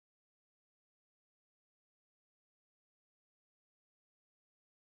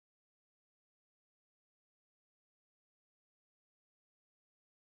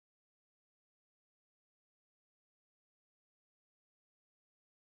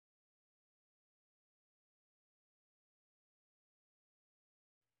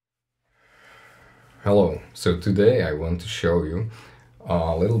Hello, so today I want to show you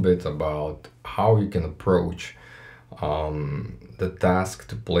a little bit about how you can approach the task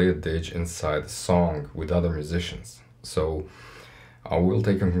to play a ditch inside a song with other musicians. So I will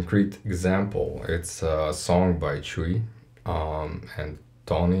take a concrete example. It's a song by Chui and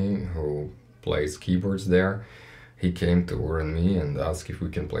Tony, who plays keyboards there. He came to Ur me and asked if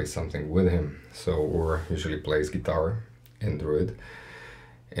we can play something with him. So Ur usually plays guitar in Druid,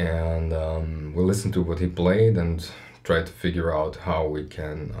 and we listened to what he played and tried to figure out how we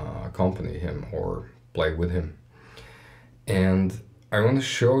can accompany him or play with him. And I want to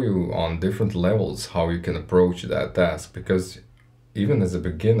show you on different levels how you can approach that task, because even as a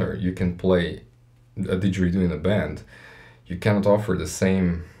beginner you can play a didgeridoo in a band. You cannot offer the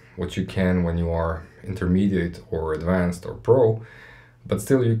same what you can when you are intermediate or advanced or pro, but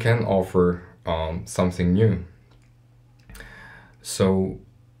still you can offer something new. So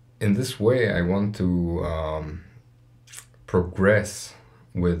in this way I want to progress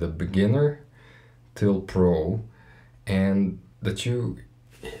with a beginner till pro, and that you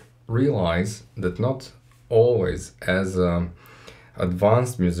realize that not always as an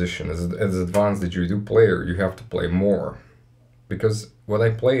advanced musician, as advanced didgeridoo player, you have to play more. Because what I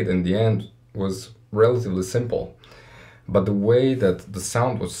played in the end was relatively simple, but the way that the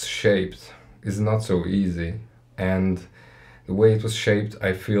sound was shaped is not so easy, and the way it was shaped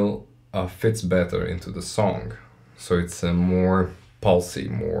I feel fits better into the song. So it's more pulsy,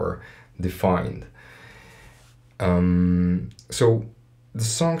 more defined. So the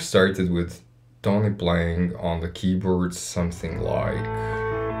song started with Tony playing on the keyboards something like,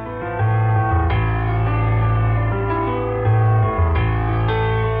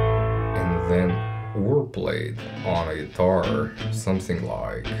 and then Ur played on a guitar something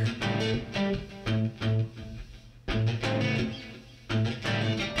like,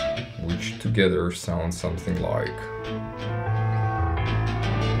 which together sounds something like.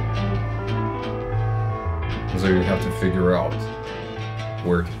 So you have to figure out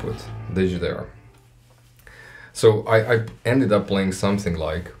where to put Didge there. So I ended up playing something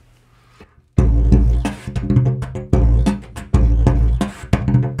like,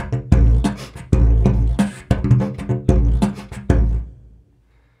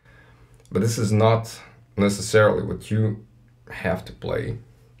 but this is not necessarily what you have to play.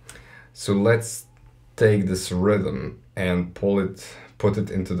 So let's take this rhythm and put it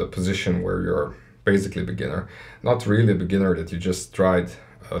into the position where you're basically beginner. Not really a beginner that you just tried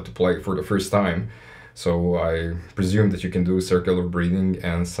to play for the first time. So I presume that you can do circular breathing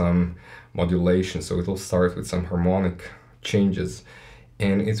and some modulation. So it will start with some harmonic changes,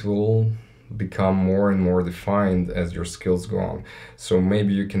 and it will become more and more defined as your skills go on. So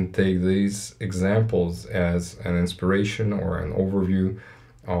maybe you can take these examples as an inspiration or an overview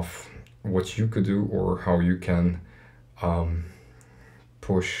of what you could do, or how you can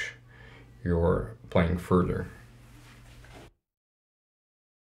push your playing further.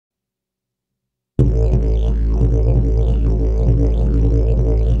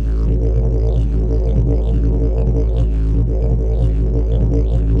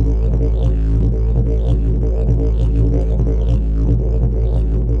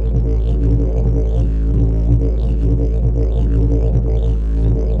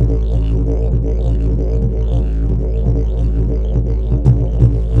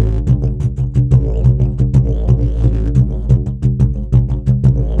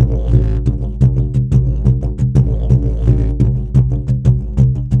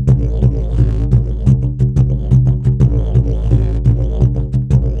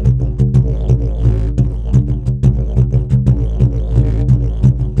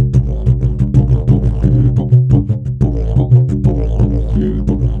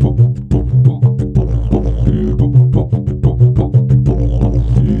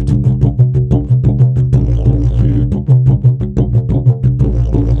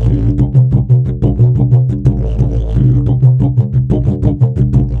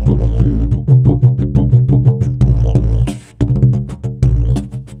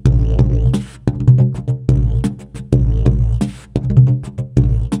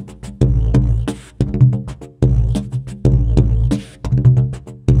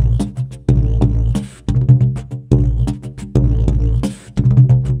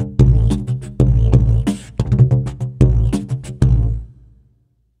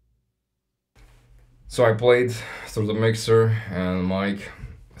 So I played through the mixer and mic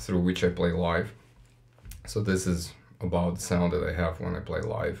through which I play live. So this is about the sound that I have when I play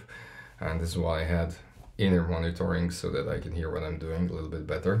live, and this is why I had inner monitoring, so that I can hear what I'm doing a little bit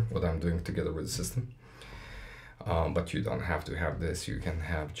better, what I'm doing together with the system. But you don't have to have this. You can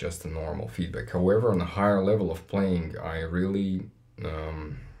have just a normal feedback. However, on a higher level of playing, I really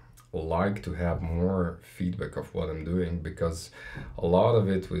like to have more feedback of what I'm doing, because a lot of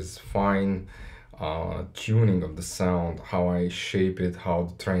it was fine tuning of the sound, how I shape it, how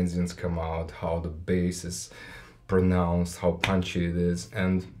the transients come out, how the bass is pronounced, how punchy it is,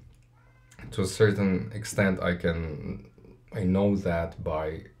 and to a certain extent I know that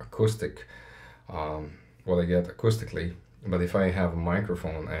by acoustic, what I get acoustically. But if I have a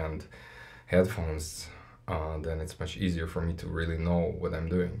microphone and headphones, then it's much easier for me to really know what I'm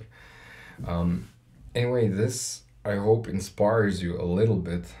doing. Anyway, this I hope inspires you a little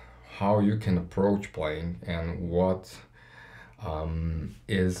bit how you can approach playing, and what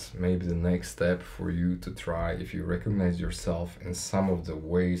is maybe the next step for you to try. If you recognize yourself in some of the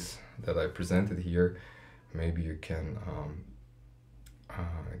ways that I presented here, maybe you can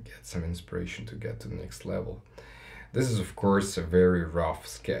get some inspiration to get to the next level. This is of course a very rough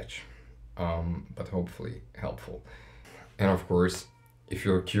sketch, but hopefully helpful. And of course, if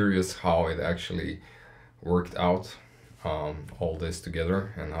you're curious how it actually worked out, all this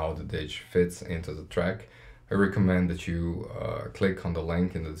together, and how the Didge fits into the track, I recommend that you click on the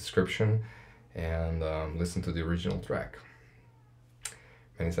link in the description and listen to the original track.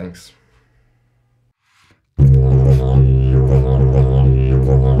 Many thanks.